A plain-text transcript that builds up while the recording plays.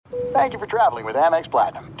Thank you for traveling with Amex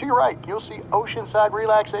Platinum. To your right, you'll see oceanside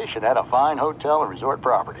relaxation at a fine hotel and resort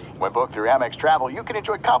property. When booked through Amex Travel, you can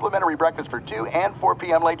enjoy complimentary breakfast for 2 and 4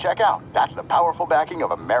 p.m. late checkout. That's the powerful backing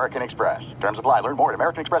of American Express. Terms apply. Learn more at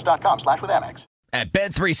americanexpress.com/withAmex. At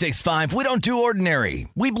Bet365, we don't do ordinary.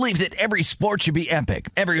 We believe that every sport should be epic.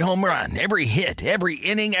 Every home run, every hit, every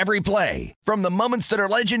inning, every play. From the moments that are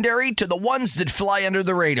legendary to the ones that fly under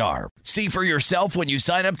the radar. See for yourself when you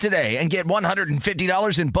sign up today and get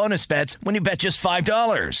 $150 in bonus bets when you bet just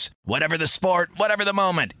 $5. Whatever the sport, whatever the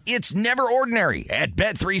moment, it's never ordinary at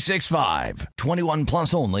Bet365. 21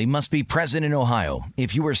 plus only. Must be present in Ohio.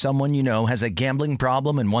 If you or someone you know has a gambling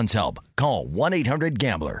problem and wants help, call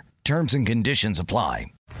 1-800-GAMBLER. Terms and conditions apply.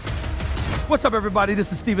 What's up, everybody?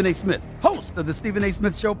 This is Stephen A. Smith, host of the Stephen A.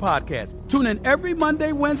 Smith Show podcast. Tune in every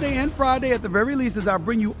Monday, Wednesday, and Friday at the very least as I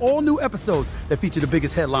bring you all new episodes that feature the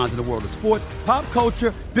biggest headlines in the world of sports, pop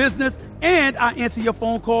culture, business, and I answer your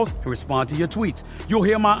phone calls and respond to your tweets. You'll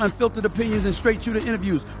hear my unfiltered opinions and straight-shooter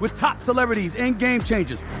interviews with top celebrities and game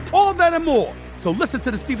changers. All of that and more. So listen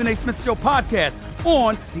to the Stephen A. Smith Show podcast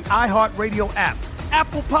on the iHeartRadio app,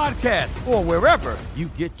 Apple Podcasts, or wherever you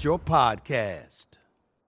get your podcast.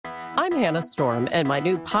 I'm Hannah Storm, and my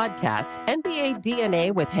new podcast, NBA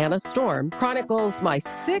DNA with Hannah Storm, chronicles my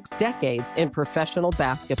 6 decades in professional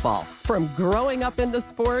basketball. From growing up in the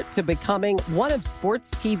sport to becoming one of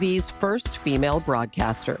sports TV's first female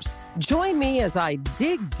broadcasters. Join me as I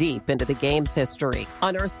dig deep into the game's history,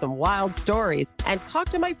 unearth some wild stories, and talk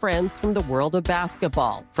to my friends from the world of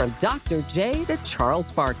basketball, from Dr. J to Charles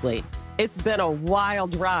Barkley. It's been a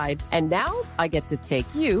wild ride, and now I get to take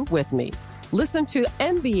you with me. Listen to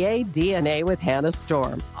NBA DNA with Hannah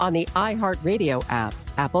Storm on the iHeartRadio app,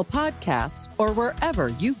 Apple Podcasts, or wherever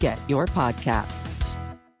you get your podcasts.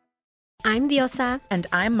 I'm Diosa. And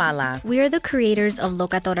I'm Mala. We are the creators of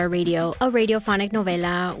Locatora Radio, a radiophonic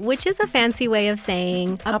novela, which is a fancy way of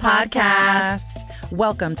saying a podcast.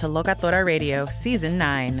 Welcome to Locatora Radio, Season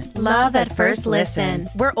 9. Love at first listen.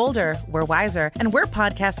 We're older, we're wiser, and we're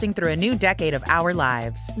podcasting through a new decade of our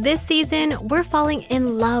lives. This season, we're falling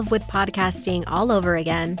in love with podcasting all over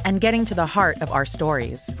again. And getting to the heart of our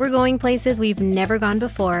stories. We're going places we've never gone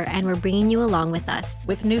before, and we're bringing you along with us.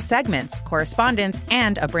 With new segments, correspondence,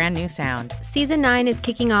 and a brand new sound. Season 9 is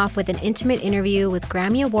kicking off with an intimate interview with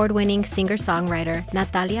Grammy Award-winning singer-songwriter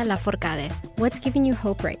Natalia Lafourcade. What's giving you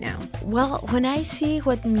hope right now? Well, when I see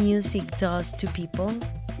what music does to people,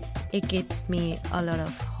 it gives me a lot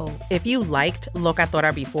of hope. If you liked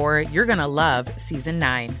Locatora before, you're going to love Season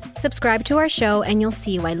 9. Subscribe to our show and you'll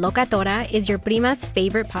see why Locatora is your prima's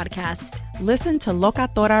favorite podcast. Listen to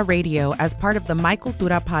Locatora Radio as part of the My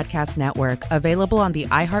Cultura Podcast Network, available on the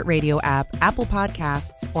iHeartRadio app, Apple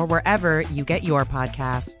Podcasts, or wherever you get your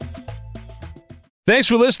podcasts. Thanks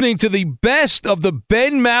for listening to the Best of the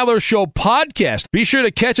Ben Maller Show podcast. Be sure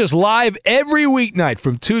to catch us live every weeknight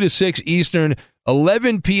from 2 to 6 Eastern,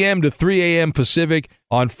 11 p.m. to 3 a.m. Pacific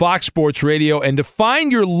on Fox Sports Radio. And to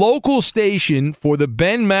find your local station for the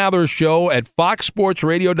Ben Maller Show at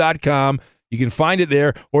foxsportsradio.com, you can find it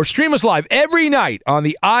there, or stream us live every night on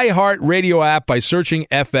the iHeartRadio app by searching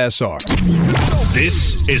FSR.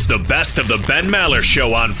 This is the Best of the Ben Maller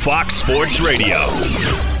Show on Fox Sports Radio.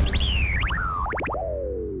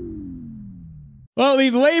 Well,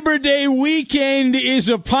 the Labor Day weekend is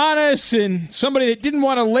upon us, and somebody that didn't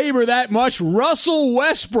want to labor that much, Russell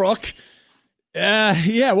Westbrook.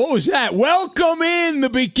 What was that? Welcome in the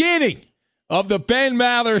beginning of the Ben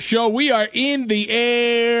Maller Show. We are in the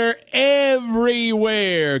air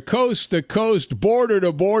everywhere, coast to coast, border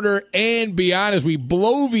to border, and beyond as we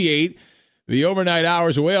bloviate the overnight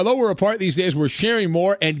hours away. Although we're apart these days, we're sharing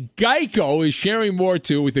more, and Geico is sharing more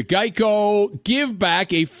too with the Geico Give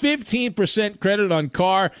Back, a 15% credit on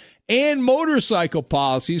car and motorcycle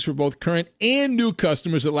policies for both current and new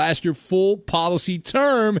customers that last your full policy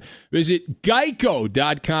term. Visit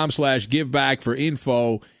geico.com/giveback for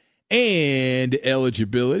info and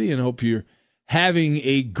eligibility, and hope you're having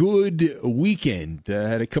a good weekend.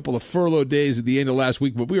 Had a couple of furlough days at the end of last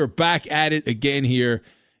week, but we are back at it again here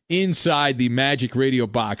inside the Magic Radio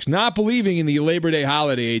box. Not believing in the Labor Day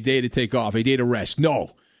holiday, a day to take off, a day to rest.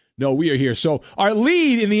 No, we are here. So our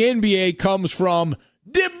lead in the NBA comes from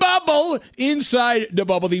the bubble, inside the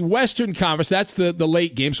bubble, the Western Conference. That's the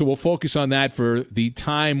late game, so we'll focus on that for the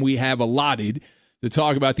time we have allotted to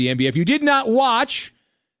talk about the NBA. If you did not watch,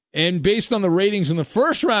 and based on the ratings in the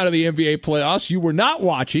first round of the NBA playoffs, you were not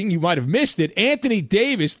watching, you might have missed it. Anthony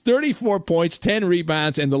Davis, 34 points, 10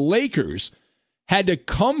 rebounds, and the Lakers had to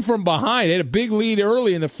come from behind. They had a big lead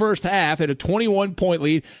early in the first half, had a 21-point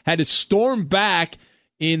lead, had to storm back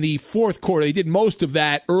in the fourth quarter. They did most of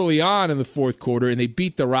that early on in the fourth quarter, and they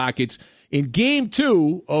beat the Rockets in Game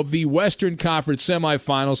 2 of the Western Conference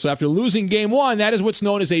semifinals. So after losing Game 1, that is what's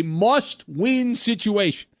known as a must-win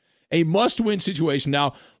situation. A must-win situation.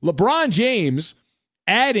 Now, LeBron James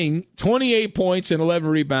adding 28 points and 11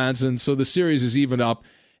 rebounds, and so the series is even up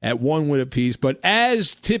at 1 win apiece. But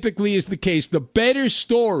as typically is the case, the better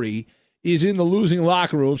story is in the losing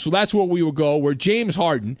locker room. So that's where we will go, where James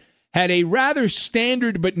Harden had a rather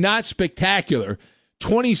standard but not spectacular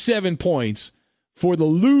 27 points for the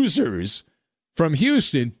losers from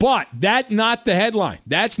Houston. But that's not the headline.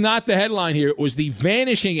 That's not the headline here. It was the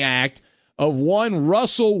vanishing act of one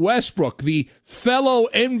Russell Westbrook, the fellow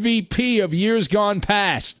MVP of years gone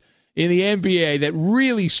past in the NBA, that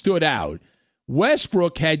really stood out.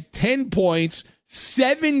 Westbrook had 10 points,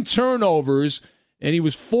 7 turnovers, and he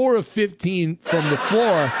was 4 of 15 from the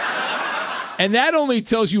floor. And that only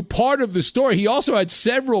tells you part of the story. He also had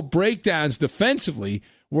several breakdowns defensively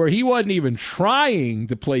where he wasn't even trying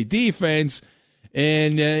to play defense.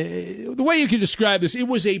 And the way you can describe this, it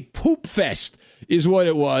was a poop fest is what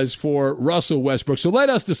it was for Russell Westbrook. So let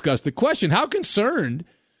us discuss the question. How concerned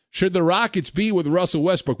should the Rockets be with Russell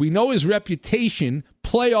Westbrook? We know his reputation,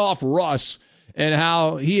 playoff Russ, and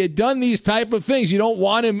how he had done these type of things. You don't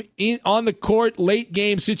want him on the court, late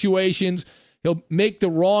game situations. He'll make the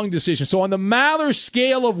wrong decision. So on the Maller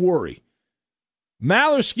scale of worry,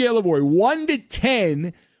 1 to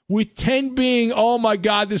 10, with 10 being, oh my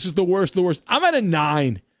God, this is the worst. I'm at a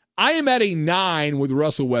 9. I am at a 9 with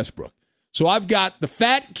Russell Westbrook. So I've got the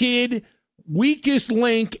fat kid, weakest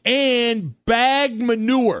link, and bag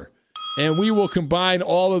manure. And we will combine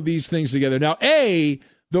all of these things together. Now, the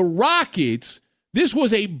Rockets, this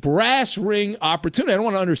was a brass ring opportunity. I don't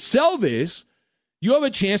want to undersell this. You have a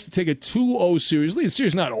chance to take a 2-0 series lead. The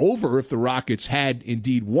series is not over if the Rockets had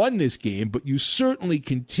indeed won this game, but you certainly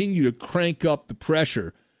continue to crank up the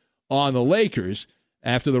pressure on the Lakers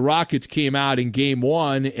after the Rockets came out in Game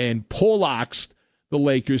 1 and poleaxed the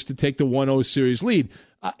Lakers to take the 1-0 series lead.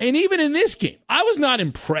 And even in this game, I was not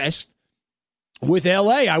impressed with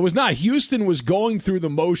L.A. I was not. Houston was going through the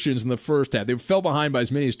motions in the first half. They fell behind by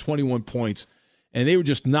as many as 21 points, and they were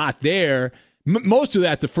just not there. Most of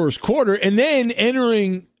that the first quarter. And then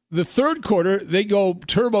entering the third quarter, they go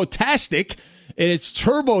turbo-tastic, and it's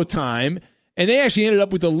turbo time. And they actually ended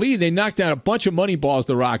up with the lead. They knocked down a bunch of money balls,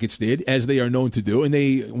 the Rockets did, as they are known to do. And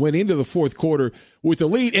they went into the fourth quarter with the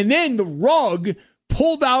lead. And then the rug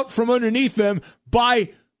pulled out from underneath them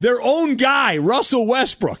by their own guy, Russell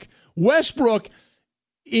Westbrook. Westbrook,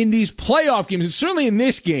 in these playoff games, and certainly in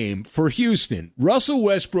this game for Houston, Russell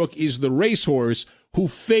Westbrook is the racehorse who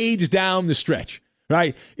fades down the stretch,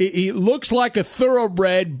 right? He looks like a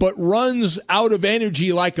thoroughbred, but runs out of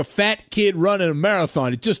energy like a fat kid running a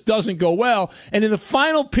marathon. It just doesn't go well. And in the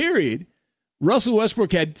final period, Russell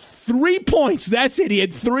Westbrook had 3 points. That's it. He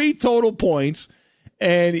had 3 total points,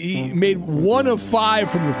 and he made 1 of 5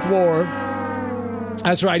 from the floor.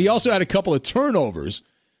 That's right. He also had a couple of turnovers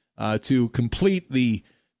to complete the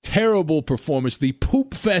terrible performance, the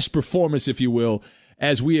poop fest performance, if you will,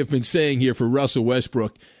 as we have been saying here for Russell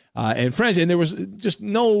Westbrook and friends. And there was just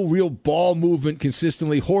no real ball movement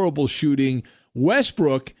consistently, horrible shooting.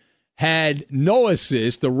 Westbrook had no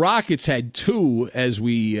assists. The Rockets had 2, as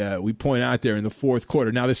we point out there in the fourth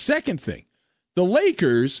quarter. Now, the second thing, the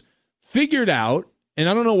Lakers figured out, and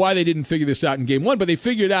I don't know why they didn't figure this out in Game 1, but they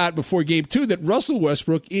figured out before Game 2 that Russell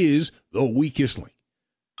Westbrook is the weakest link.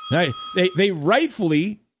 Now, they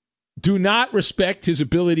rightfully do not respect his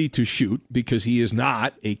ability to shoot because he is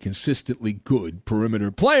not a consistently good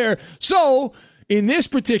perimeter player. So in this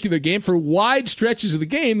particular game, for wide stretches of the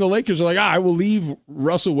game, the Lakers are like, I will leave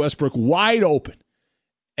Russell Westbrook wide open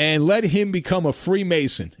and let him become a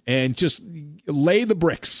Freemason and just lay the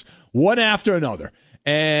bricks one after another.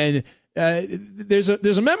 And there's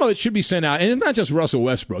a memo that should be sent out, and it's not just Russell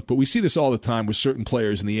Westbrook, but we see this all the time with certain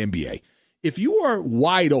players in the NBA. If you are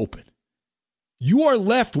wide open, you are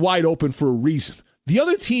left wide open for a reason. The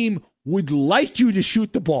other team would like you to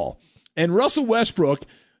shoot the ball. And Russell Westbrook,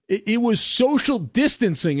 it was social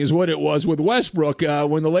distancing is what it was with Westbrook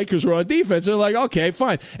when the Lakers were on defense. They're like, okay,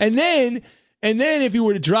 fine. And then if you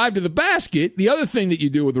were to drive to the basket, the other thing that you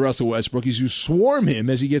do with Russell Westbrook is you swarm him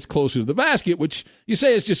as he gets closer to the basket, which you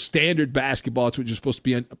say is just standard basketball. It's what you're supposed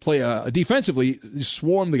to play defensively, you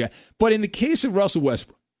swarm the guy. But in the case of Russell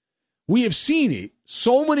Westbrook, we have seen it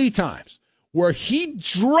so many times where he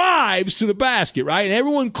drives to the basket, right? And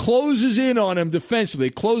everyone closes in on him defensively.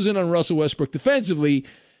 They close in on Russell Westbrook defensively.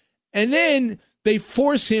 And then they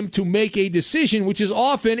force him to make a decision, which is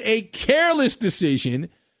often a careless decision,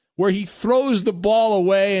 where he throws the ball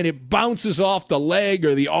away and it bounces off the leg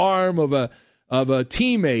or the arm of a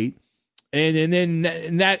teammate. And then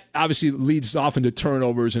that obviously leads often to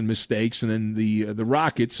turnovers and mistakes. And then the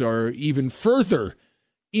Rockets are even further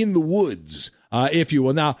in the woods, if you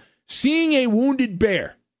will. Now, seeing a wounded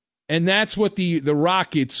bear, and that's what the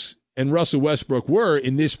Rockets and Russell Westbrook were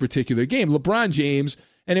in this particular game. LeBron James,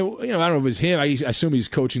 and I don't know if it was him. I assume he's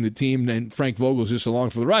coaching the team, and Frank Vogel's just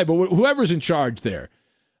along for the ride. But whoever's in charge there,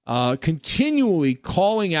 continually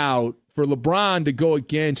calling out for LeBron to go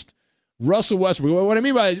against Russell Westbrook. What I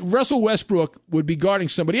mean by it, Russell Westbrook would be guarding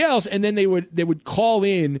somebody else, and then they would call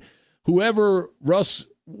in whoever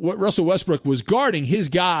Russell Westbrook was guarding, his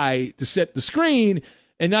guy, to set the screen,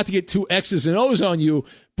 and not to get two X's and O's on you.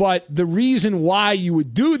 But the reason why you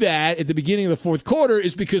would do that at the beginning of the fourth quarter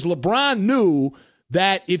is because LeBron knew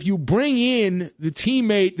that if you bring in the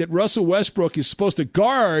teammate that Russell Westbrook is supposed to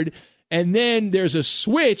guard, and then there's a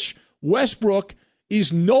switch, Westbrook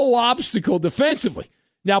is no obstacle defensively.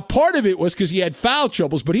 Now, part of it was because he had foul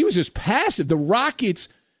troubles, but he was just passive. The Rockets,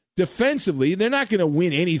 defensively, they're not going to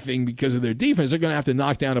win anything because of their defense. They're going to have to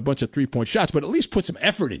knock down a bunch of three-point shots, but at least put some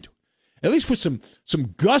effort into it. At least put some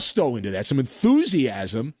gusto into that, some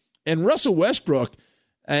enthusiasm. And Russell Westbrook,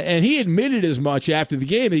 and he admitted as much after the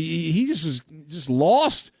game, he just was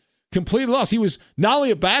lost, completely lost. He was not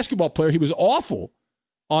only a basketball player, he was awful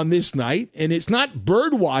on this night, and it's not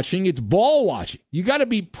bird watching, it's ball watching. You got to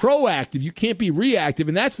be proactive. You can't be reactive,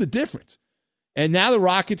 and that's the difference. And now the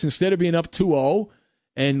Rockets, instead of being up 2-0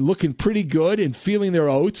 and looking pretty good and feeling their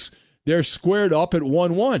oats, they're squared up at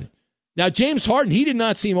 1-1. Now, James Harden, he did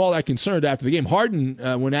not seem all that concerned after the game. Harden,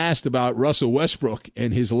 when asked about Russell Westbrook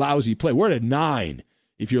and his lousy play, we're at a 9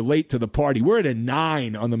 if you're late to the party. We're at a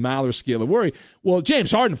 9 on the Maller scale of worry. Well,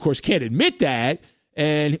 James Harden, of course, can't admit that.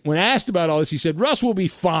 And when asked about all this, he said, Russ will be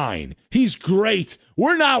fine. He's great.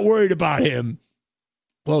 We're not worried about him.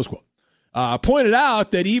 Close quote. Pointed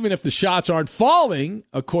out that even if the shots aren't falling,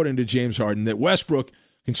 according to James Harden, that Westbrook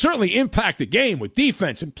can certainly impact the game with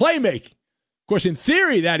defense and playmaking. Of course, in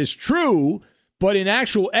theory, that is true, but in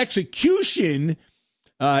actual execution,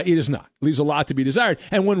 it is not. Leaves a lot to be desired.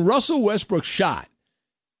 And when Russell Westbrook's shot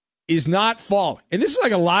is not falling, and this is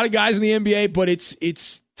like a lot of guys in the NBA, but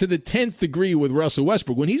it's to the 10th degree with Russell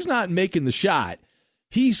Westbrook. When he's not making the shot,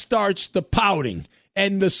 he starts the pouting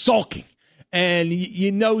and the sulking. And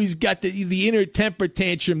you know he's got the inner temper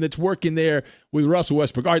tantrum that's working there with Russell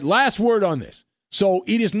Westbrook. All right, last word on this. So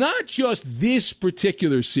it is not just this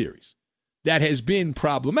particular series that has been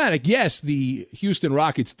problematic. Yes, the Houston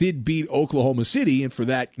Rockets did beat Oklahoma City, and for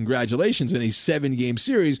that, congratulations, in a 7-game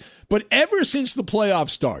series. But ever since the playoffs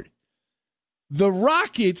started, the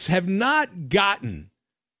Rockets have not gotten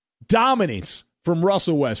dominance from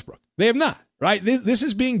Russell Westbrook. They have not, right? This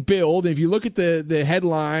is being billed. If you look at the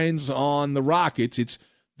headlines on the Rockets, it's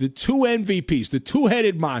the two MVPs, the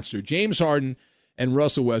two-headed monster, James Harden and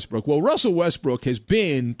Russell Westbrook. Well, Russell Westbrook has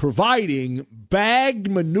been providing bagged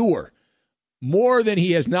manure more than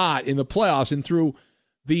he has not in the playoffs, and through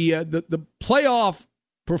the playoff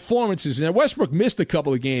performances. Now, Westbrook missed a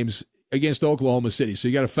couple of games against Oklahoma City, so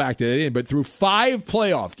you got to factor that in. But through 5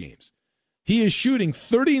 playoff games, he is shooting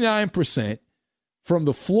 39% from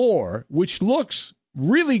the floor, which looks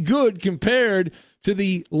really good compared to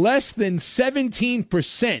the less than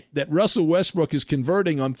 17% that Russell Westbrook is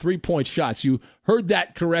converting on three-point shots. You heard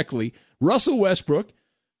that correctly. Russell Westbrook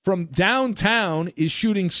from downtown is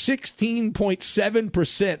shooting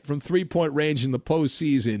 16.7% from three-point range in the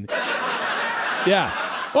postseason.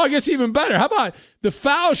 Yeah. Well, it gets even better. How about the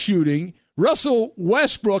foul shooting? Russell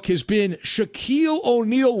Westbrook has been Shaquille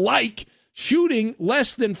O'Neal-like, shooting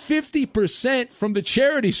less than 50% from the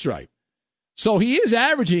charity stripe. So he is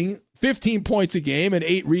averaging 15 points a game and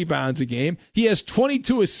 8 rebounds a game. He has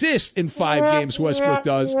 22 assists in 5 games, Westbrook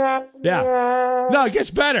does. Yeah. No, it gets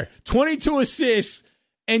better. 22 assists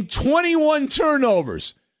and 21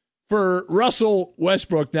 turnovers for Russell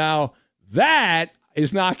Westbrook. Now, that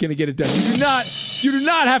is not going to get it done. You do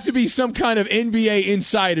not have to be some kind of NBA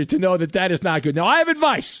insider to know that is not good. Now, I have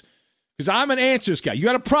advice, because I'm an answers guy. You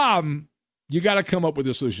got a problem, you got to come up with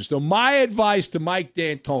a solution. So my advice to Mike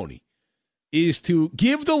D'Antoni is to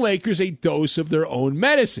give the Lakers a dose of their own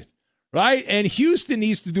medicine, right? And Houston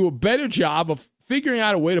needs to do a better job of figuring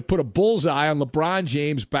out a way to put a bullseye on LeBron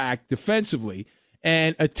James' back defensively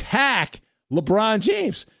and attack LeBron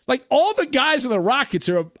James. Like, all the guys in the Rockets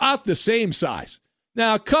are about the same size.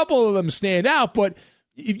 Now, a couple of them stand out, but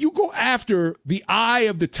if you go after the eye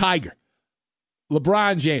of the tiger,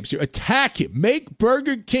 LeBron James, you attack him, make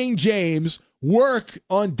Burger King James work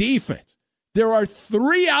on defense. There are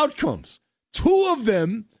 3 outcomes. 2 of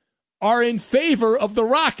them are in favor of the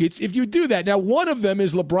Rockets if you do that. Now, one of them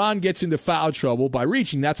is LeBron gets into foul trouble by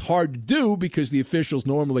reaching. That's hard to do because the officials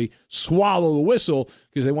normally swallow the whistle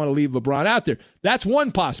because they want to leave LeBron out there. That's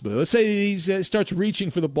one possibility. Let's say he starts reaching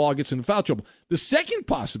for the ball, gets into foul trouble. The second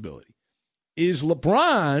possibility is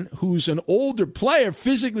LeBron, who's an older player,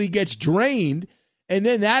 physically gets drained, and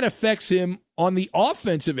then that affects him on the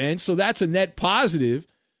offensive end, so that's a net positive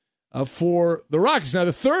for the Rockets. Now,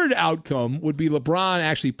 the third outcome would be LeBron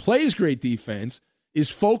actually plays great defense, is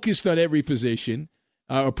focused on every position,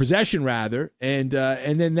 or possession rather, and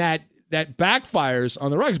then that backfires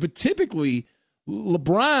on the Rockets. But typically,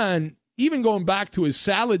 LeBron, even going back to his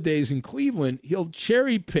salad days in Cleveland, he'll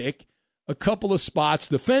cherry pick a couple of spots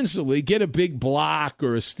defensively, get a big block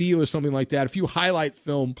or a steal or something like that, a few highlight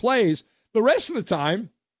film plays. The rest of the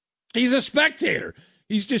time, he's a spectator.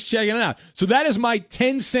 He's just checking it out. So that is my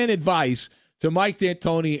 10-cent advice to Mike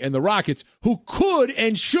D'Antoni and the Rockets, who could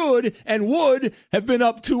and should and would have been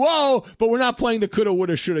up 2-0, but we're not playing the coulda,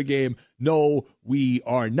 woulda, shoulda game. No, we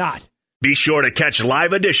are not. Be sure to catch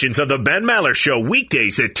live editions of the Ben Maller Show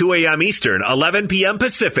weekdays at 2 a.m. Eastern, 11 p.m.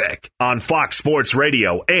 Pacific on Fox Sports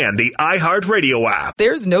Radio and the iHeartRadio app.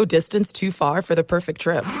 There's no distance too far for the perfect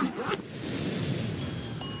trip.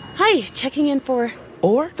 Hi, checking in for...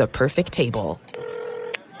 Or the perfect table.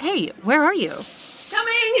 Hey, where are you?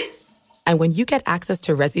 Coming! And when you get access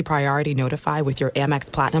to Resi Priority Notify with your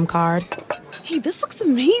Amex Platinum card... Hey, this looks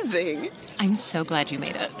amazing. I'm so glad you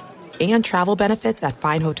made it. And travel benefits at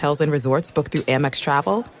fine hotels and resorts booked through Amex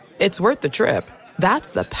Travel, it's worth the trip.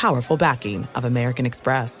 That's the powerful backing of American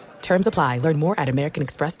Express. Terms apply. Learn more at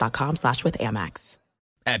americanexpress.com/withAmex.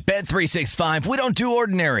 At Bet365, we don't do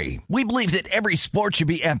ordinary. We believe that every sport should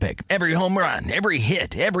be epic. Every home run, every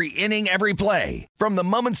hit, every inning, every play. From the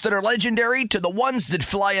moments that are legendary to the ones that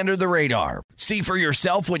fly under the radar. See for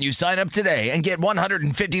yourself when you sign up today and get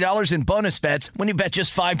 $150 in bonus bets when you bet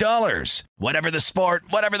just $5. Whatever the sport,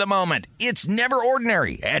 whatever the moment, it's never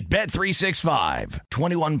ordinary at Bet365.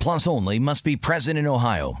 21 plus only. Must be present in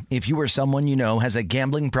Ohio. If you or someone you know has a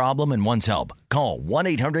gambling problem and wants help, call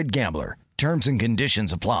 1-800-GAMBLER. Terms and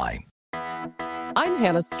conditions apply. I'm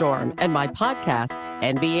Hannah Storm, and my podcast,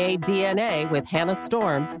 NBA DNA with Hannah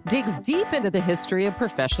Storm, digs deep into the history of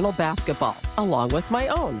professional basketball, along with my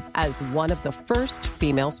own, as one of the first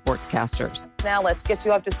female sportscasters. Now let's get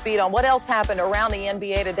you up to speed on what else happened around the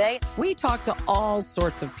NBA today. We talked to all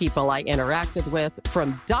sorts of people I interacted with,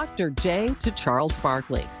 from Dr. J to Charles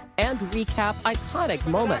Barkley, and recap iconic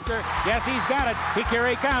moments. Yes, he's got it. Here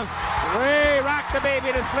he comes. Way rock the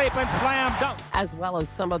baby to sleep and slam dunk. As well as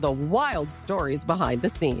some of the wild stories behind the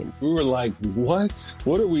scenes. We were like, what?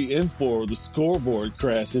 What are we in for? The scoreboard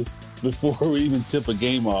crashes before we even tip a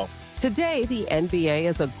game off. Today, the NBA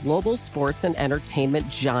is a global sports and entertainment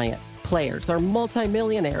giant. Players are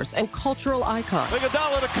multimillionaires and cultural icons.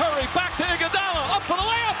 Iguodala to Curry, back to Iguodala, up for the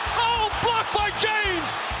layup. Oh, blocked by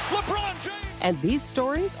James. LeBron James. And these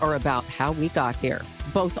stories are about how we got here,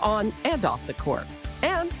 both on and off the court.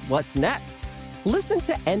 And what's next? Listen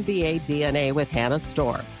to NBA DNA with Hannah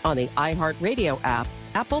Storm on the iHeartRadio app,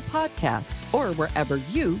 Apple Podcasts, or wherever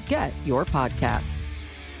you get your podcasts.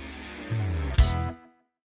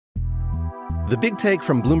 The Big Take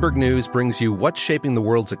from Bloomberg News brings you what's shaping the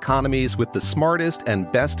world's economies with the smartest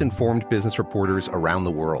and best-informed business reporters around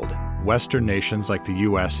the world. Western nations like the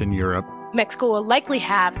U.S. and Europe. Mexico will likely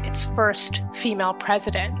have its first female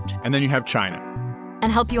president. And then you have China.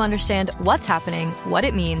 And help you understand what's happening, what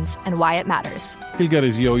it means, and why it matters. He'll get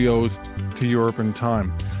his yo-yos to Europe in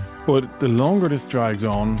time. But the longer this drags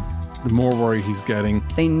on, the more worry he's getting.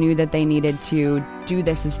 They knew that they needed to do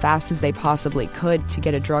this as fast as they possibly could to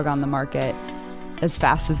get a drug on the market as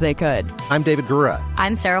fast as they could. I'm David Gura.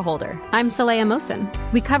 I'm Sarah Holder. I'm Saleha Mohsen.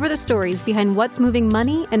 We cover the stories behind what's moving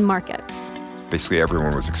money and markets. Basically,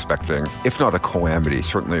 everyone was expecting, if not a calamity,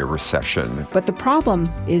 certainly a recession. But the problem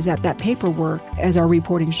is that paperwork, as our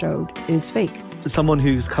reporting showed, is fake. As someone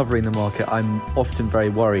who's covering the market, I'm often very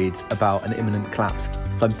worried about an imminent collapse.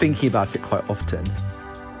 So I'm thinking about it quite often.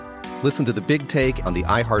 Listen to The Big Take on the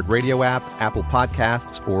iHeartRadio app, Apple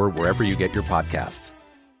Podcasts, or wherever you get your podcasts.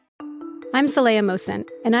 I'm Saleha Mohsen,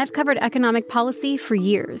 and I've covered economic policy for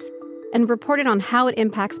years and reported on how it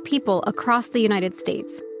impacts people across the United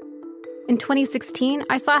States. In 2016,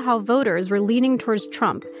 I saw how voters were leaning towards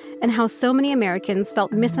Trump and how so many Americans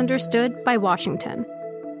felt misunderstood by Washington.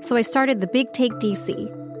 So I started The Big Take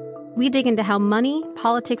DC. We dig into how money,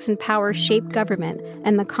 politics, and power shape government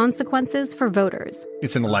and the consequences for voters.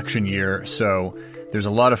 It's an election year, so there's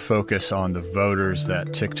a lot of focus on the voters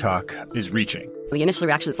that TikTok is reaching. The initial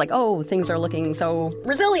reaction is like, oh, things are looking so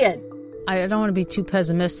resilient. I don't want to be too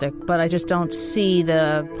pessimistic, but I just don't see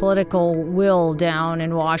the political will down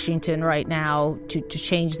in Washington right now to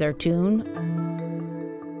change their tune.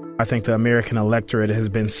 I think the American electorate has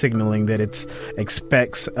been signaling that it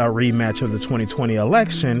expects a rematch of the 2020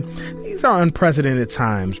 election. These are unprecedented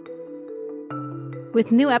times.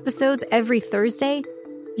 With new episodes every Thursday,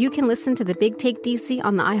 you can listen to The Big Take DC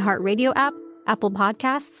on the iHeartRadio app, Apple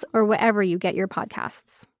Podcasts, or wherever you get your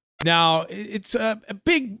podcasts. Now, it's a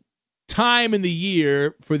big time in the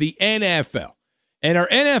year for the NFL. And our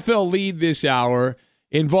NFL lead this hour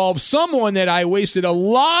involves someone that I wasted a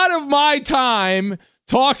lot of my time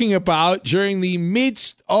talking about during the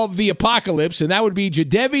midst of the apocalypse, and that would be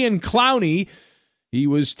Jadeveon Clowney. He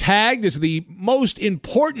was tagged as the most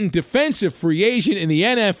important defensive free agent in the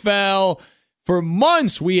NFL. For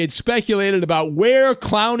months, we had speculated about where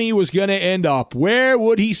Clowney was going to end up. Where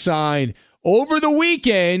would he sign? Over the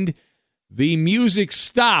weekend, the music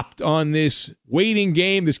stopped on this waiting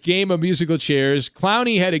game, this game of musical chairs.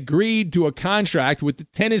 Clowney had agreed to a contract with the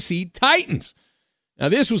Tennessee Titans. Now,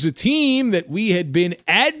 this was a team that we had been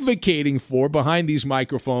advocating for behind these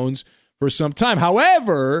microphones for some time.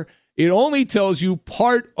 However, it only tells you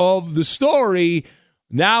part of the story.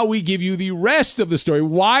 Now we give you the rest of the story.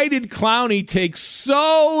 Why did Clowney take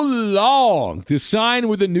so long to sign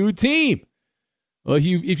with a new team? Well,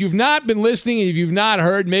 if you've not been listening, if you've not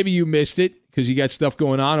heard, maybe you missed it because you got stuff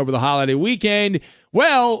going on over the holiday weekend.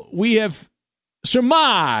 Well, we have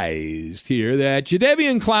surmised here that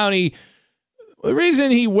Jadeveon Clowney, the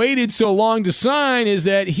reason he waited so long to sign is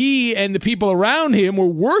that he and the people around him were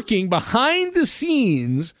working behind the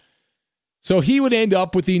scenes so he would end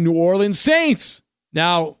up with the New Orleans Saints.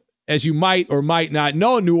 Now, as you might or might not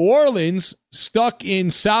know, New Orleans stuck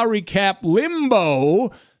in salary cap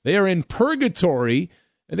limbo. They are in purgatory,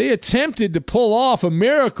 and they attempted to pull off a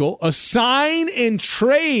miracle, a sign and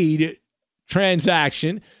trade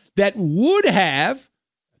transaction that would have,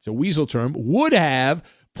 it's a weasel term, would have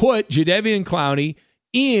put Jadeveon Clowney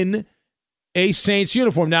in a Saints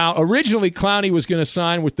uniform. Now, originally, Clowney was going to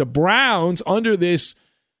sign with the Browns under this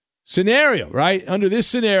scenario, right? Under this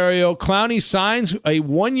scenario, Clowney signs a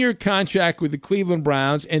one-year contract with the Cleveland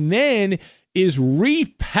Browns and then is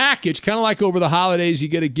repackaged, kind of like over the holidays, you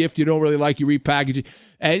get a gift you don't really like, you repackage it.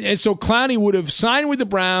 And so Clowney would have signed with the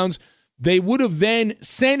Browns. They would have then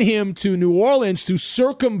sent him to New Orleans to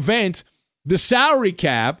circumvent the salary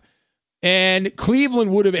cap, and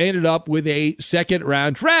Cleveland would have ended up with a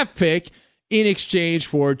second-round draft pick in exchange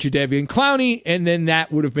for Jadeveon Clowney, and then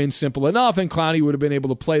that would have been simple enough, and Clowney would have been able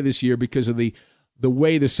to play this year because of the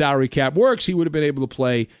way the salary cap works. He would have been able to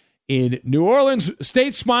play in New Orleans.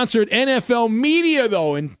 State-sponsored NFL media,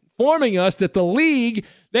 though, informing us that the league,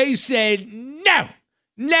 they said no.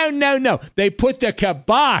 They put the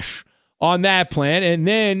kibosh on that plan, and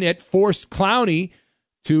then it forced Clowney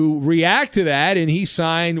to react to that, and he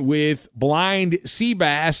signed with blind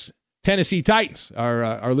Seabass Tennessee Titans,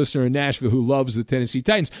 our listener in Nashville who loves the Tennessee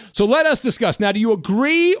Titans. So let us discuss. Now, do you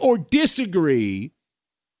agree or disagree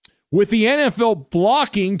with the NFL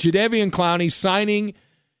blocking Jadeveon Clowney signing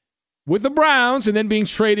with the Browns and then being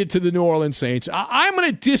traded to the New Orleans Saints? I'm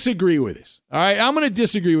going to disagree with this. All right, I'm going to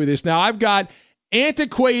disagree with this. Now, I've got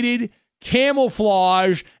antiquated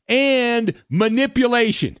camouflage and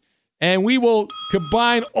manipulation. And we will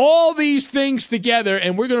combine all these things together,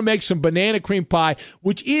 and we're going to make some banana cream pie,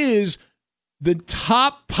 which is the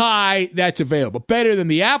top pie that's available. Better than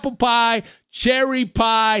the apple pie, cherry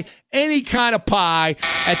pie, any kind of pie.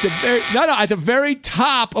 At the very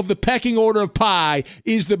top of the pecking order of pie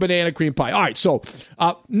is the banana cream pie. All right, so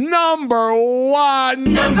number one.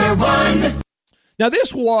 Now,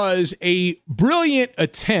 this was a brilliant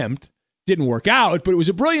attempt. Didn't work out, but it was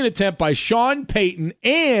a brilliant attempt by Sean Payton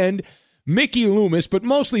and Mickey Loomis, but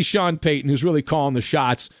mostly Sean Payton, who's really calling the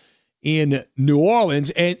shots in New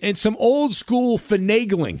Orleans, and some old school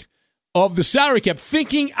finagling of the salary cap,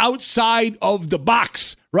 thinking outside of the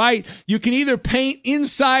box, right? You can either paint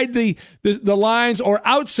inside the lines or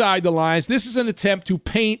outside the lines. This is an attempt to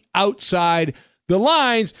paint outside the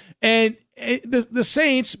lines, and the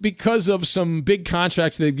Saints, because of some big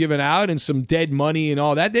contracts they've given out and some dead money and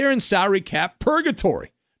all that, they're in salary cap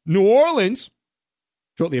purgatory. New Orleans,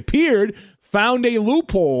 shortly appeared, found a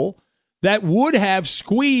loophole that would have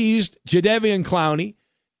squeezed Jadeveon Clowney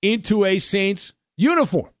into a Saints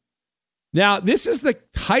uniform. Now, this is the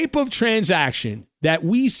type of transaction that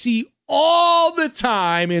we see all the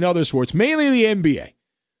time in other sports, mainly the NBA.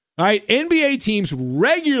 All right, NBA teams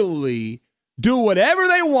regularly do whatever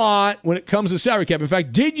they want when it comes to salary cap. In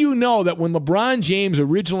fact, did you know that when LeBron James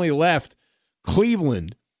originally left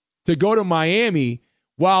Cleveland to go to Miami,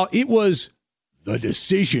 while it was the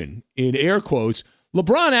decision, in air quotes,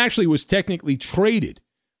 LeBron actually was technically traded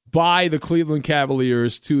by the Cleveland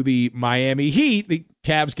Cavaliers to the Miami Heat. The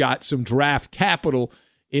Cavs got some draft capital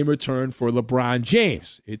in return for LeBron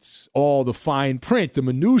James. It's all the fine print, the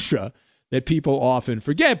minutia that people often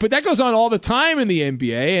forget. But that goes on all the time in the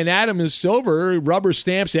NBA, and Adam Silver rubber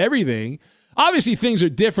stamps everything. Obviously, things are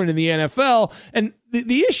different in the NFL, and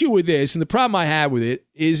the issue with this, and the problem I have with it,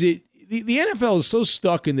 is the NFL is so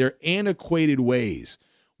stuck in their antiquated ways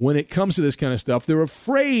when it comes to this kind of stuff. They're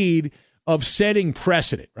afraid of setting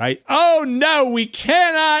precedent, right? Oh, no, we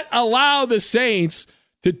cannot allow the Saints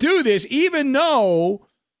to do this, even though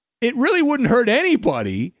it really wouldn't hurt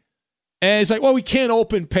anybody. And it's like, well, we can't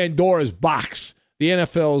open Pandora's box. The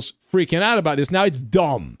NFL's freaking out about this. Now it's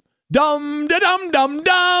dumb. Dumb, da-dum, dum,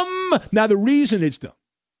 dum. Now, the reason it's dumb,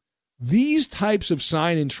 these types of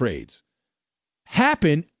sign and trades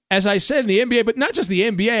happen, as I said, in the NBA, but not just the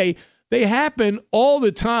NBA. They happen all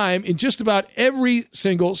the time in just about every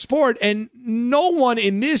single sport, and no one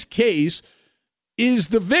in this case is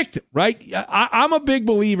the victim, right? I'm a big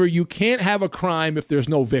believer you can't have a crime if there's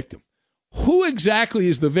no victim. Who exactly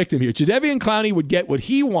is the victim here? Jadeveon Clowney would get what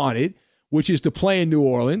he wanted, which is to play in New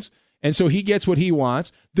Orleans, and so he gets what he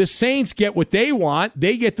wants. The Saints get what they want.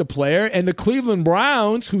 They get the player, and the Cleveland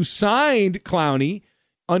Browns, who signed Clowney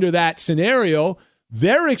under that scenario,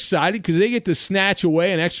 they're excited because they get to snatch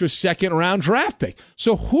away an extra second-round draft pick.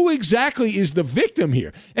 So who exactly is the victim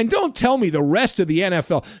here? And don't tell me the rest of the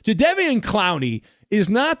NFL. Jadeveon Clowney is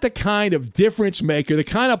not the kind of difference maker, the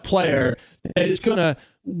kind of player that is going to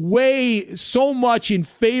weigh so much in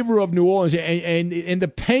favor of New Orleans, and the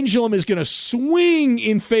pendulum is going to swing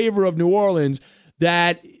in favor of New Orleans,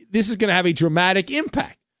 that this is going to have a dramatic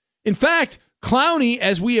impact. In fact, Clowney,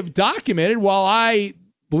 as we have documented, while I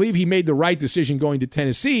believe he made the right decision going to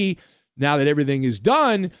Tennessee, now that everything is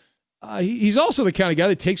done, he's also the kind of guy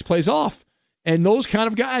that takes plays off. And those kind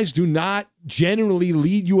of guys do not generally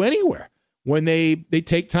lead you anywhere when they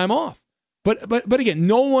take time off. But again,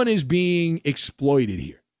 no one is being exploited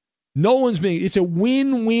here. It's a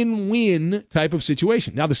win-win-win type of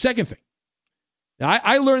situation. Now, the second thing. Now,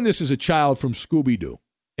 I learned this as a child from Scooby-Doo,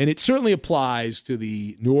 and it certainly applies to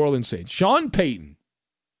the New Orleans Saints. Sean Payton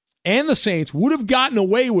and the Saints would have gotten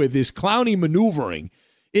away with this Clowney maneuvering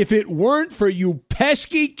if it weren't for you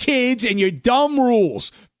pesky kids and your dumb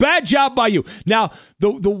rules. Bad job by you. Now,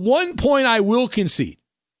 the one point I will concede,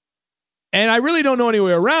 and I really don't know any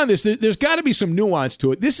way around this, there's got to be some nuance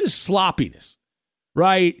to it. This is sloppiness,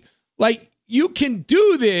 right? Like, you can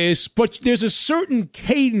do this, but there's a certain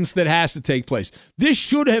cadence that has to take place. This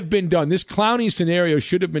should have been done. This Clowney scenario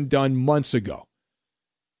should have been done months ago.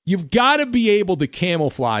 You've got to be able to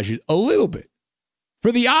camouflage it a little bit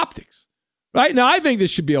for the optics, right? Now, I think this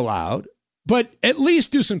should be allowed, but at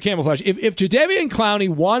least do some camouflage. If Jadeveon Clowney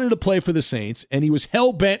wanted to play for the Saints and he was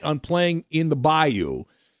hell-bent on playing in the Bayou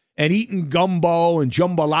and eating gumbo and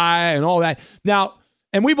jambalaya and all that, now,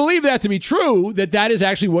 and we believe that to be true, that is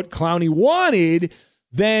actually what Clowney wanted,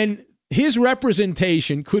 then his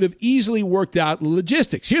representation could have easily worked out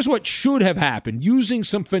logistics. Here's what should have happened, using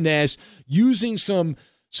some finesse, using some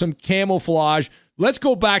camouflage. Let's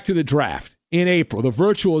go back to the draft in April, the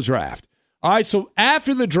virtual draft. All right, so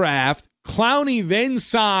after the draft, Clowney then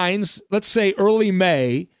signs, let's say early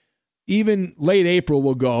May, even late April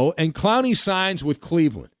will go, and Clowney signs with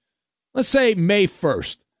Cleveland. Let's say May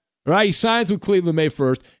 1st. All right, he signs with Cleveland May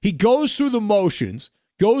 1st. He goes through the motions,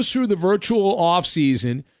 goes through the virtual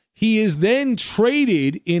offseason. He is then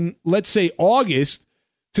traded in, let's say, August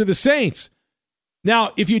to the Saints.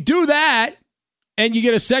 Now, if you do that, and you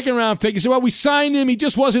get a second-round pick, you say, well, we signed him. He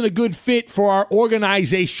just wasn't a good fit for our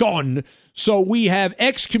organization, so we have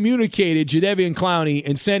excommunicated Jadeveon Clowney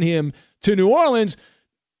and sent him to New Orleans.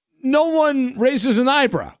 No one raises an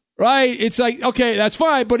eyebrow, right? It's like, okay, that's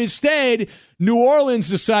fine, but instead, New Orleans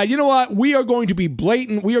decide, you know what? We are going to be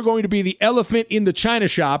blatant. We are going to be the elephant in the china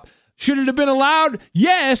shop. Should it have been allowed?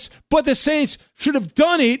 Yes, but the Saints should have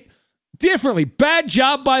done it differently. Bad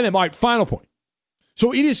job by them. All right, final point.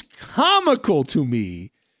 So it is comical to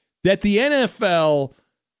me that the NFL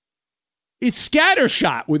is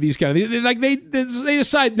scattershot with these kind of things. Like they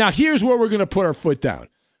decide, now here's where we're going to put our foot down.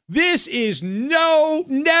 This is no,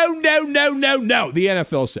 the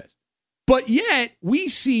NFL says. But yet we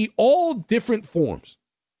see all different forms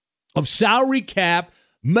of salary cap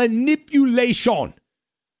manipulation.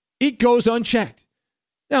 It goes unchecked.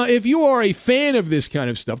 Now, if you are a fan of this kind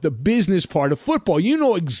of stuff, the business part of football, you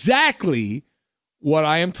know exactly what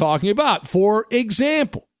I am talking about. For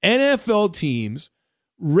example, NFL teams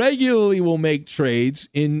regularly will make trades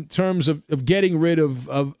in terms of getting rid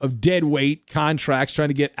of dead weight contracts, trying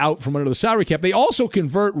to get out from under the salary cap. They also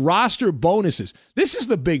convert roster bonuses. This is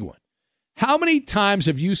the big one. How many times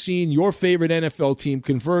have you seen your favorite NFL team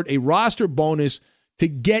convert a roster bonus to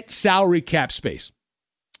get salary cap space?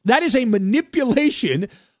 That is a manipulation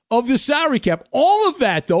of the salary cap. All of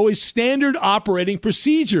that, though, is standard operating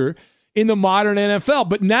procedure in the modern NFL.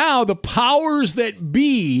 But now the powers that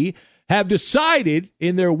be have decided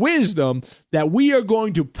in their wisdom that we are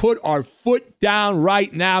going to put our foot down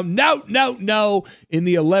right now. No, in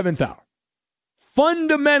the 11th hour.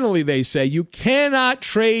 Fundamentally, they say you cannot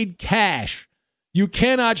trade cash. You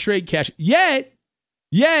cannot trade cash. Yet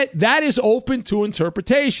that is open to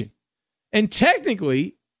interpretation. And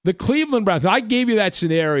technically, the Cleveland Browns, now I gave you that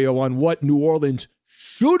scenario on what New Orleans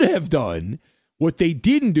should have done, what they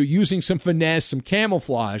didn't do, using some finesse, some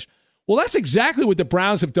camouflage. Well, that's exactly what the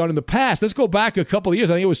Browns have done in the past. Let's go back a couple of years.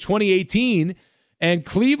 I think it was 2018, and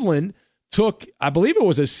Cleveland took, I believe it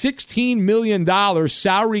was a $16 million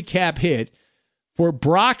salary cap hit for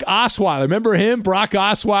Brock Osweiler. Remember him? Brock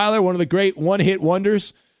Osweiler, one of the great one-hit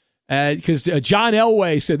wonders. Because John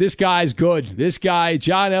Elway said, this guy's good.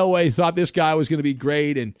 John Elway thought this guy was going to be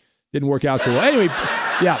great and didn't work out so well. Anyway,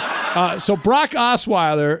 yeah. So Brock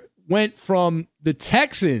Osweiler went from the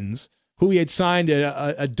Texans, who he had signed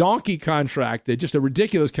a donkey contract, just a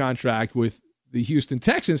ridiculous contract with the Houston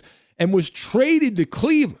Texans, and was traded to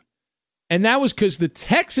Cleveland. And that was because the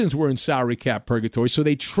Texans were in salary cap purgatory, so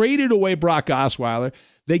they traded away Brock Osweiler.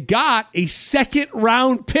 They got a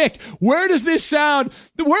second-round pick. Where does this sound?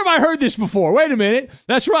 Where have I heard this before? Wait a minute.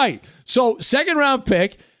 That's right. So second-round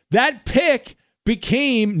pick. That pick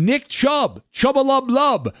became Nick Chubb,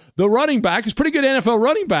 Chubba-Lub-Lub, the running back. He's a pretty good NFL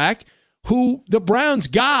running back who the Browns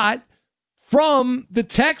got from the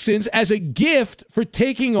Texans as a gift for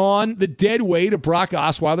taking on the dead weight of Brock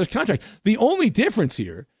Osweiler's contract. The only difference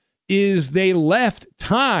here is they left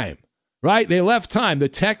time, right? They left time. The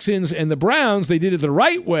Texans and the Browns, they did it the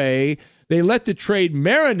right way. They let the trade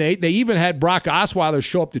marinate. They even had Brock Osweiler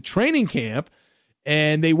show up to training camp,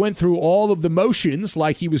 and they went through all of the motions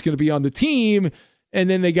like he was going to be on the team, and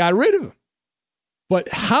then they got rid of him. But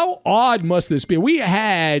how odd must this be? We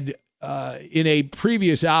had, in a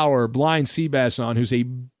previous hour, Blind Seabass on, who's a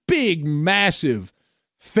big, massive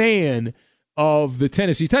fan of the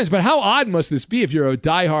Tennessee Titans. But how odd must this be if you're a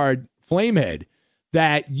diehard Flamehead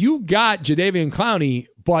that you got Jadeveon Clowney,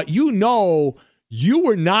 but you know you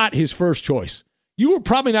were not his first choice. You were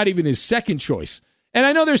probably not even his second choice. And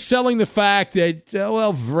I know they're selling the fact that,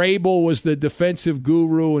 Vrabel was the defensive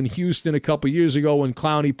guru in Houston a couple years ago when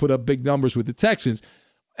Clowney put up big numbers with the Texans.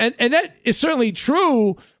 And that is certainly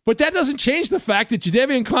true, but that doesn't change the fact that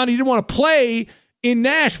Jadeveon Clowney didn't want to play in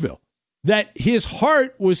Nashville, that his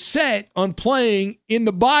heart was set on playing in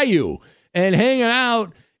the Bayou and hanging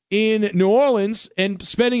out in New Orleans and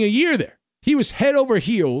spending a year there. He was head over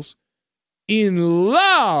heels in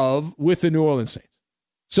love with the New Orleans Saints.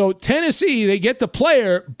 So Tennessee, they get the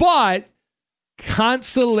player, but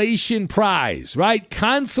consolation prize, right?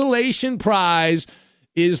 Consolation prize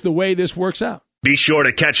is the way this works out. Be sure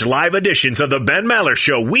to catch live editions of The Ben Maller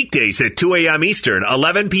Show weekdays at 2 a.m. Eastern,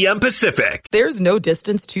 11 p.m. Pacific. There's no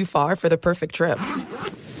distance too far for the perfect trip.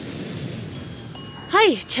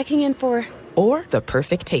 Hi, checking in for... Or the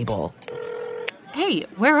perfect table. Hey,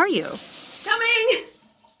 where are you? Coming!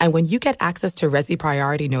 And when you get access to Resi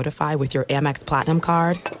Priority Notify with your Amex Platinum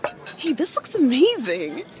card... Hey, this looks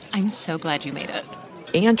amazing. I'm so glad you made it.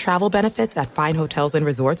 And travel benefits at fine hotels and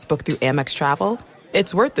resorts booked through Amex Travel,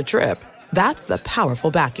 it's worth the trip. That's the powerful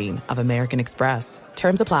backing of American Express.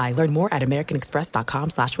 Terms apply. Learn more at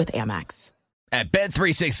americanexpress.com/withAmex. At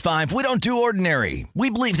Bet365, we don't do ordinary. We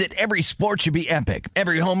believe that every sport should be epic.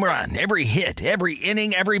 Every home run, every hit, every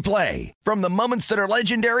inning, every play. From the moments that are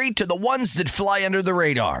legendary to the ones that fly under the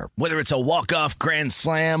radar. Whether it's a walk-off grand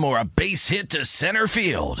slam or a base hit to center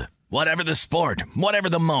field. Whatever the sport, whatever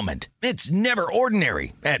the moment. It's never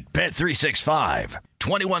ordinary at Bet365.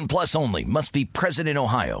 21 plus only. Must be present in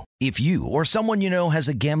Ohio. If you or someone you know has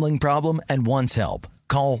a gambling problem and wants help,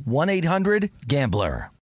 call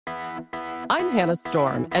 1-800-GAMBLER. I'm Hannah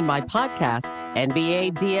Storm, and my podcast,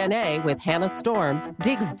 NBA DNA with Hannah Storm,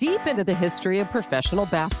 digs deep into the history of professional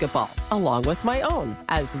basketball, along with my own,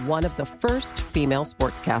 as one of the first female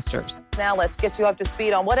sportscasters. Now let's get you up to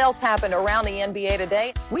speed on what else happened around the NBA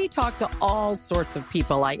today. We talked to all sorts of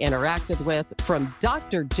people I interacted with, from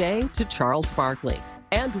Dr. J to Charles Barkley,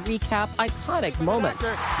 and recap iconic moments.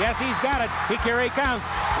 Yes, he's got it. Here he comes.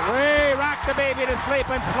 Way rock the baby to sleep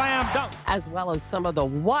and slam dunk. As well as some of the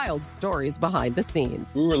wild stories behind the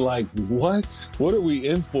scenes. We were like, what? What are we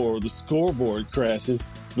in for? The scoreboard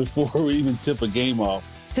crashes before we even tip a game off.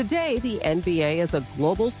 Today, the NBA is a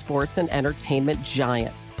global sports and entertainment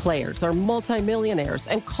giant. Players are multimillionaires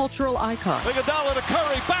and cultural icons. Iguodala to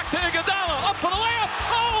Curry, back to Iguodala, up for the layup.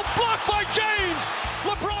 Oh, blocked by James!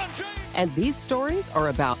 LeBron James! And these stories are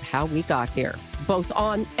about how we got here, both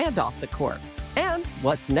on and off the court. And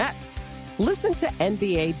what's next? Listen to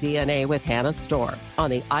NBA DNA with Hannah Storm on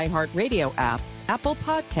the iHeartRadio app, Apple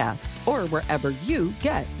Podcasts, or wherever you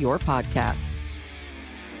get your podcasts.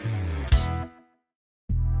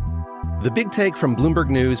 The Big Take from Bloomberg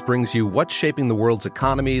News brings you what's shaping the world's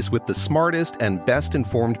economies with the smartest and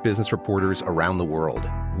best-informed business reporters around the world.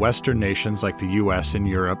 Western nations like the U.S. and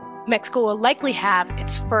Europe. Mexico will likely have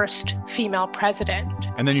its first female president.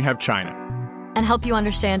 And then you have China. And help you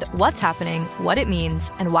understand what's happening, what it means,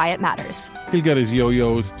 and why it matters. He'll get his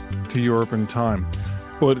yo-yos to Europe in time.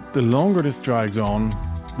 But the longer this drags on,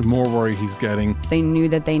 the more worry he's getting. They knew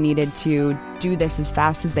that they needed to do this as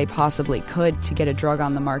fast as they possibly could to get a drug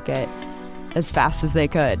on the market as fast as they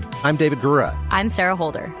could. I'm David Gura. I'm Sarah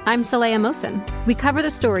Holder. I'm Saleha Mohsen. We cover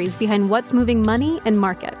the stories behind what's moving money and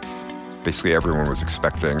markets. Basically, everyone was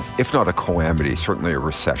expecting, if not a calamity, certainly a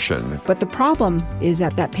recession. But the problem is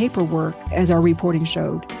that paperwork, as our reporting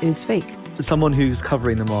showed, is fake. As someone who's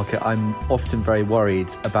covering the market, I'm often very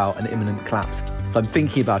worried about an imminent collapse. I'm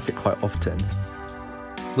thinking about it quite often.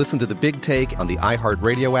 Listen to The Big Take on the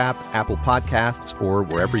iHeartRadio app, Apple Podcasts, or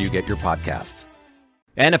wherever you get your podcasts.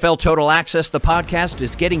 NFL Total Access, the podcast,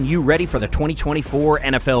 is getting you ready for the 2024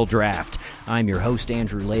 NFL Draft. I'm your host,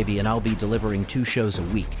 Andrew Levy, and I'll be delivering 2 shows a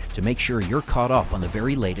week to make sure you're caught up on the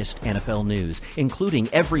very latest NFL news, including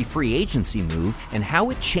every free agency move and how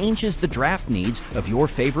it changes the draft needs of your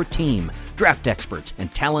favorite team. Draft experts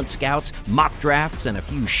and talent scouts, mock drafts, and a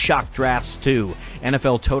few shock drafts, too.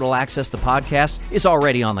 NFL Total Access, the podcast, is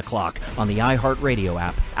already on the clock on the iHeartRadio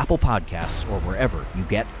app, Apple Podcasts, or wherever you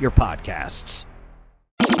get your podcasts.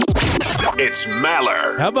 It's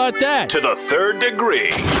Maller. How about that? To the third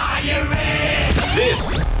degree.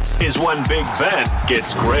 This is when Big Ben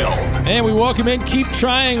gets grilled. And we welcome in Keep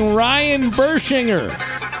Trying Ryan Bershinger.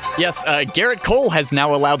 Yes, Garrett Cole has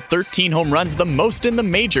now allowed 13 home runs, the most in the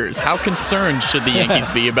majors. How concerned should the Yankees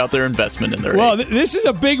be about their investment in their ace? This is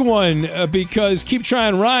a big one because Keep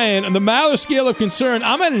Trying Ryan, on the Maller scale of concern,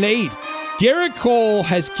 I'm at an 8. Garrett Cole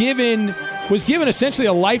was given essentially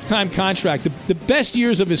a lifetime contract, the best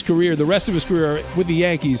years of his career, the rest of his career with the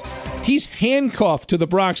Yankees. He's handcuffed to the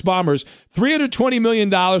Bronx Bombers, $320 million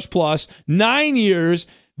plus, 9 years.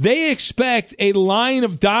 They expect a line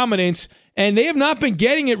of dominance, and they have not been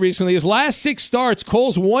getting it recently. His last 6 starts,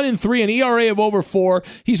 Cole's 1-3, an ERA of over 4.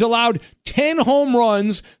 He's allowed 10 home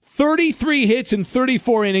runs, 33 hits in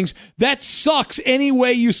 34 innings. That sucks any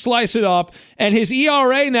way you slice it up. And his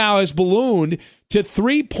ERA now has ballooned to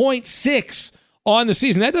 3.6 on the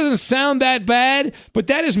season. That doesn't sound that bad, but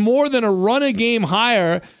that is more than a run a game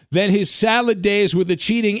higher than his salad days with the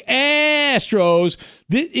cheating Astros.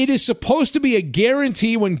 It is supposed to be a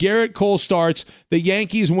guarantee when Garrett Cole starts, the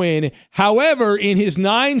Yankees win. However, in his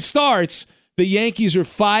 9 starts, the Yankees are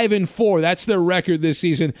 5-4. That's their record this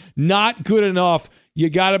season. Not good enough. You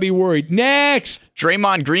got to be worried. Next!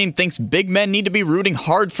 Draymond Green thinks big men need to be rooting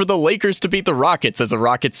hard for the Lakers to beat the Rockets, as a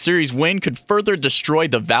Rockets series win could further destroy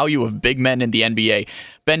the value of big men in the NBA.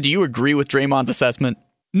 Ben, do you agree with Draymond's assessment?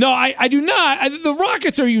 No, I do not. The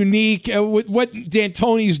Rockets are unique with what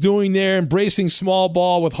D'Antoni's doing there, embracing small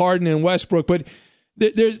ball with Harden and Westbrook, but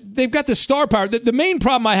they've got the star power. The main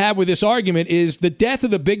problem I have with this argument is the death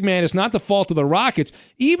of the big man is not the fault of the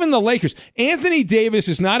Rockets. Even the Lakers. Anthony Davis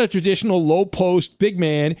is not a traditional low-post big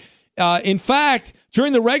man. In fact,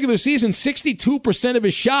 during the regular season, 62% of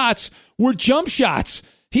his shots were jump shots.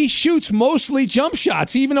 He shoots mostly jump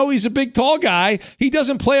shots. Even though he's a big, tall guy, he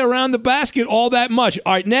doesn't play around the basket all that much.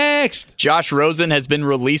 All right, next. Josh Rosen has been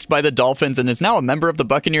released by the Dolphins and is now a member of the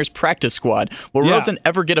Buccaneers practice squad. Will Rosen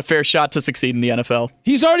ever get a fair shot to succeed in the NFL?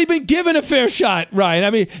 He's already been given a fair shot, Ryan.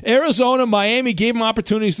 I mean, Arizona, Miami gave him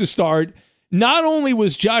opportunities to start. Not only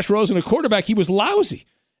was Josh Rosen a quarterback, he was lousy.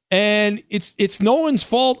 And it's no one's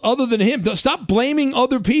fault other than him. Stop blaming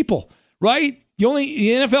other people, right? The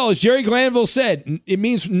NFL, as Jerry Glanville said, it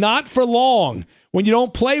means not for long when you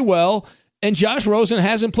don't play well, and Josh Rosen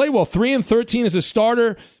hasn't played well. 3-13 as a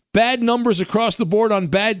starter, bad numbers across the board on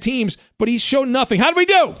bad teams, but he's shown nothing. How do we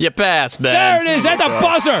do? You pass, Ben. There it is, at the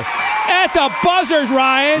buzzer. At the buzzers,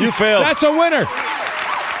 Ryan. You failed. That's a winner.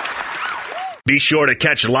 Be sure to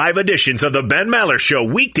catch live editions of the Ben Maller Show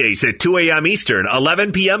weekdays at 2 a.m. Eastern,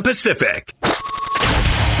 11 p.m. Pacific.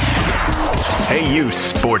 Hey, you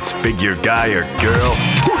sports figure guy or girl.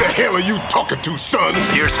 Who the hell are you talking to, son?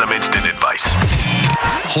 Here's some instant advice.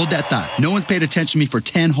 Hold that thought. No one's paid attention to me for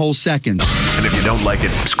 10 whole seconds. And if you don't like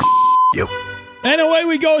it, you. And away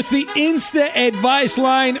we go. It's the Insta Advice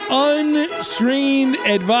Line. Unscreened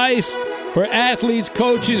advice for athletes,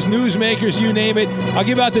 coaches, newsmakers, you name it. I'll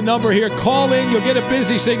give out the number here. Call in. You'll get a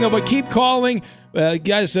busy signal, but keep calling.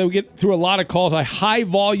 Guys, we get through a lot of calls, a high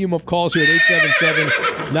volume of calls here at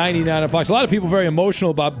 877-99 on Fox. A lot of people very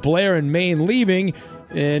emotional about Blair and Maine leaving,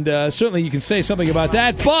 and certainly you can say something about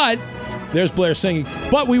that, but there's Blair singing.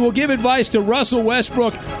 But we will give advice to Russell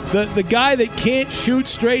Westbrook, the guy that can't shoot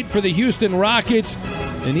straight for the Houston Rockets,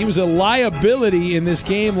 and he was a liability in this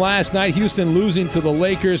game last night, Houston losing to the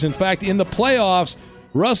Lakers. In fact, in the playoffs,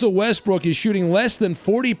 Russell Westbrook is shooting less than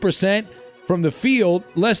 40% from the field,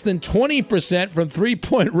 less than 20% from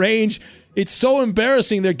three-point range. It's so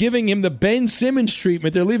embarrassing. They're giving him the Ben Simmons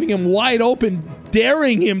treatment. They're leaving him wide open,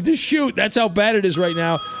 daring him to shoot. That's how bad it is right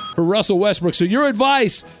now for Russell Westbrook. So your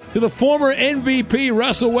advice to the former MVP,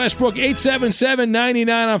 Russell Westbrook,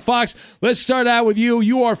 877-99 on Fox. Let's start out with you.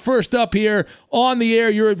 You are first up here on the air.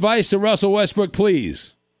 Your advice to Russell Westbrook,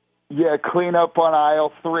 please. Yeah, clean up on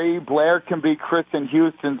aisle 3. Blair can be Chris in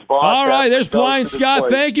Houston's boss. All right, there's Blind Scott.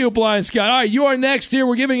 Thank you, Blind Scott. All right, you are next here.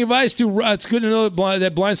 We're giving advice to it's good to know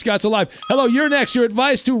that Blind Scott's alive. Hello, you're next. Your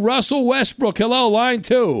advice to Russell Westbrook. Hello, line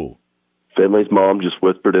 2. Finley's mom just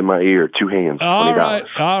whispered in my ear, 2 hands, $20.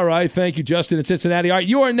 All right. Thank you, Justin in Cincinnati. All right,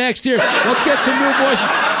 you are next here. Let's get some new voices.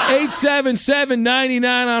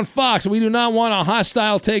 877-99 on Fox. We do not want a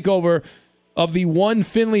hostile takeover of the one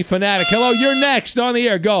Finley fanatic. Hello, you're next on the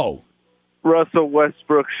air. Go. Russell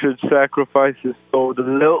Westbrook should sacrifice his soul to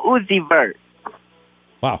Lil Uzi Vert.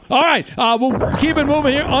 Wow. All right. We'll keep it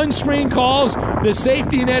moving here. Unscreened calls. The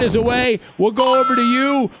safety net is away. We'll go over to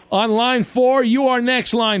you on line 4. You are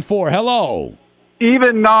next, line 4. Hello.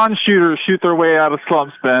 Even non-shooters shoot their way out of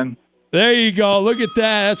slumps, Ben. There you go. Look at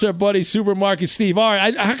that. That's our buddy Supermarket Steve. All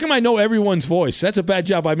right. How come I know everyone's voice? That's a bad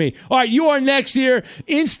job by me. All right. You are next here.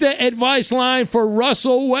 Insta advice line for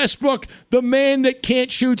Russell Westbrook, the man that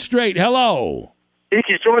can't shoot straight. Hello. He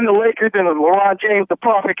can join the Lakers and LeBron James, the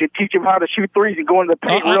prophet, can teach him how to shoot threes and go in the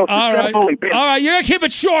paint real successfully. All right. You're going to keep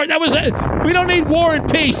it short. We don't need war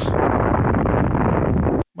and peace.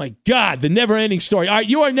 My God, the never-ending story. All right.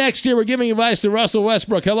 You are next here. We're giving advice to Russell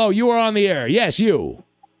Westbrook. Hello. You are on the air. Yes, you.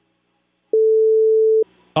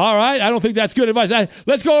 All right, I don't think that's good advice.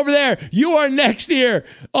 Let's go over there. You are next here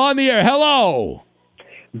on the air. Hello.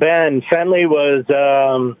 Ben, Finley was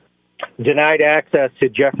denied access to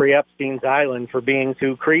Jeffrey Epstein's island for being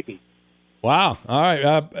too creepy. Wow. All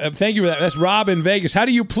right. Thank you for that. That's Rob in Vegas. How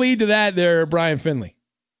do you plead to that there, Brian Finley?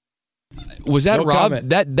 Was that No Rob?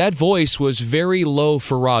 comment. That voice was very low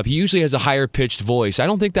for Rob. He usually has a higher pitched voice. I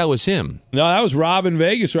don't think that was him. No, that was Rob in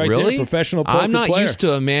Vegas right Really? there, professional poker I'm not player. used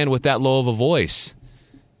to a man with that low of a voice.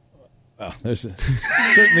 Well, there's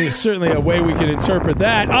certainly a way we can interpret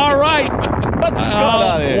that. All right. What's going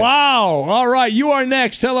on here? Wow. All right. You are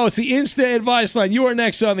next. Hello. It's the Insta Advice Line. You are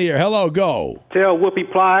next on the air. Hello. Go. Tell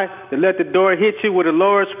Whoopi Ply to let the door hit you with a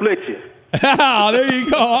Lord split you. There you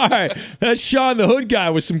go. All right. That's Sean the Hood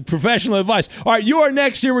guy with some professional advice. All right. You are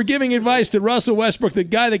next here. We're giving advice to Russell Westbrook, the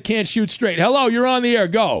guy that can't shoot straight. Hello. You're on the air.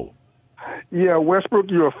 Go. Yeah,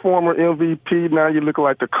 Westbrook, you're a former MVP. Now you look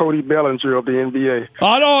like the Cody Bellinger of the NBA.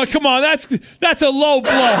 Oh, no, come on. That's a low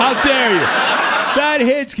blow. How dare you? That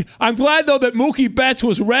hits. I'm glad, though, that Mookie Betts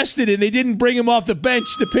was rested and they didn't bring him off the bench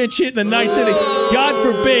to pinch hit in the ninth inning. God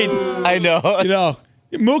forbid. I know. You know,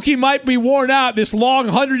 Mookie might be worn out this long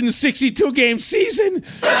 162-game season.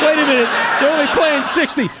 Wait a minute. They're only playing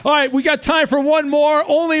 60. All right, we got time for one more.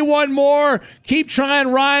 Only one more. Keep trying.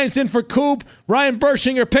 Ryan's in for Coop. Ryan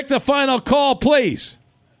Bershinger, pick the final call, please.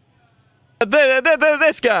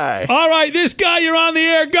 This guy. All right, this guy, you're on the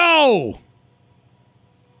air. Go.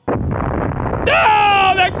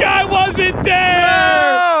 No, that guy wasn't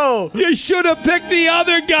there. No. You should have picked the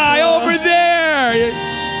other guy over there.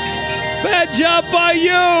 Bad job by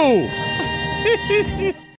you.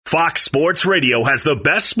 Fox Sports Radio has the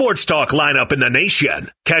best sports talk lineup in the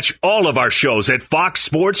nation. Catch all of our shows at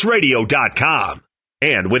foxsportsradio.com.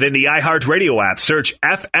 And within the iHeartRadio app, search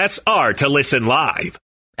FSR to listen live.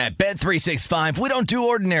 At Bet365, we don't do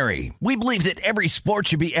ordinary. We believe that every sport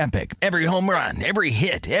should be epic. Every home run, every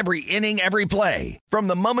hit, every inning, every play. From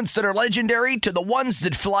the moments that are legendary to the ones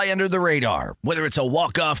that fly under the radar. Whether it's a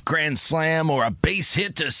walk-off grand slam or a base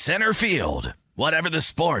hit to center field. Whatever the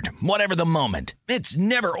sport, whatever the moment. It's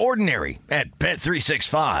never ordinary at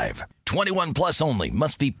Bet365. 21 plus only.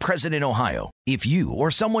 Must be present in Ohio. If you or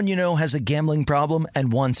someone you know has a gambling problem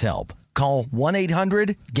and wants help, call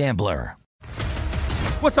 1-800-GAMBLER.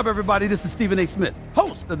 What's up, everybody? This is Stephen A. Smith,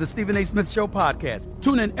 host of the Stephen A. Smith Show podcast.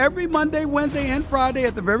 Tune in every Monday, Wednesday, and Friday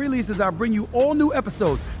at the very least as I bring you all new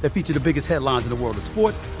episodes that feature the biggest headlines in the world of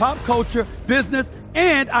sports, pop culture, business,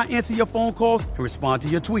 and I answer your phone calls and respond to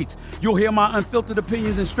your tweets. You'll hear my unfiltered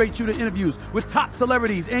opinions and straight-shooter interviews with top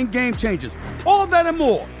celebrities and game changers. All of that and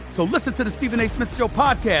more. So listen to the Stephen A. Smith Show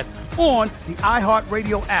podcast on the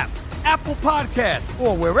iHeartRadio app, Apple Podcasts,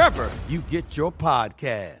 or wherever you get your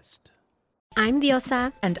podcast. I'm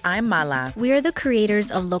Diosa. And I'm Mala. We are the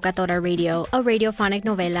creators of Locatora Radio, a radiophonic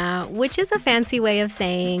novela, which is a fancy way of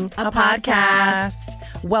saying a podcast.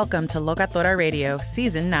 Welcome to Locatora Radio,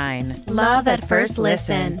 Season 9. Love at first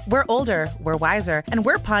listen. We're older, we're wiser, and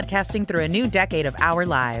we're podcasting through a new decade of our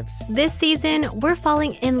lives. This season, we're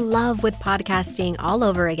falling in love with podcasting all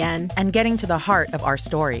over again. And getting to the heart of our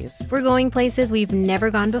stories. We're going places we've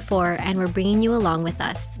never gone before, and we're bringing you along with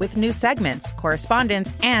us. With new segments,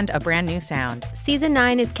 correspondence, and a brand new sound. Season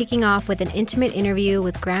 9 is kicking off with an intimate interview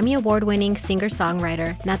with Grammy Award-winning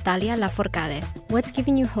singer-songwriter Natalia Lafourcade. What's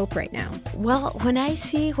giving you hope right now? Well, when I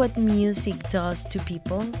see what music does to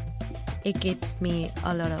people, it gives me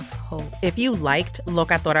a lot of hope. If you liked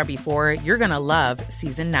Locatora before, you're going to love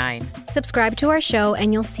Season 9. Subscribe to our show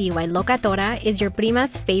and you'll see why Locatora is your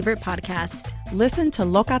prima's favorite podcast. Listen to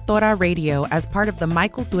Locatora Radio as part of the My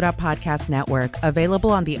Cultura Podcast Network, available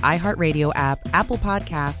on the iHeartRadio app, Apple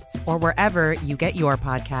Podcasts, or wherever you get your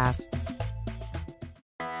podcasts.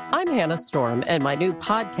 I'm Hannah Storm, and my new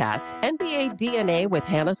podcast, NBA DNA with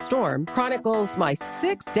Hannah Storm, chronicles my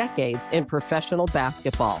 6 decades in professional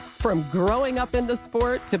basketball. From growing up in the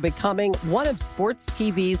sport to becoming one of sports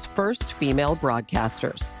TV's first female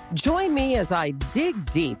broadcasters. Join me as I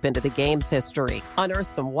dig deep into the game's history, unearth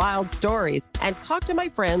some wild stories, and talk to my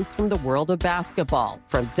friends from the world of basketball,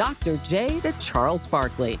 from Dr. J to Charles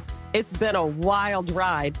Barkley. It's been a wild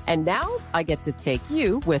ride, and now I get to take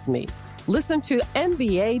you with me. Listen to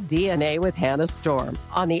NBA DNA with Hannah Storm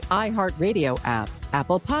on the iHeartRadio app,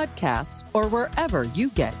 Apple Podcasts, or wherever you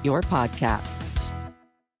get your podcasts.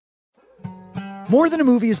 More Than a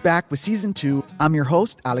Movie is back with Season 2. I'm your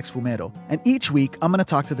host, Alex Fumero, and each week I'm going to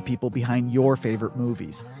talk to the people behind your favorite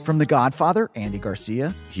movies. From The Godfather, Andy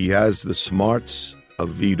Garcia. He has the smarts of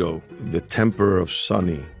Vito, the temper of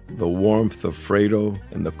Sonny, the warmth of Fredo,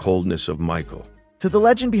 and the coldness of Michael. To the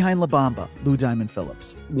legend behind La Bamba, Lou Diamond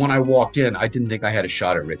Phillips. When I walked in, I didn't think I had a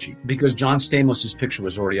shot at Richie because John Stamos' picture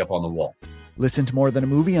was already up on the wall. Listen to More Than a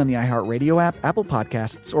Movie on the iHeartRadio app, Apple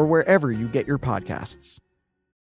Podcasts, or wherever you get your podcasts.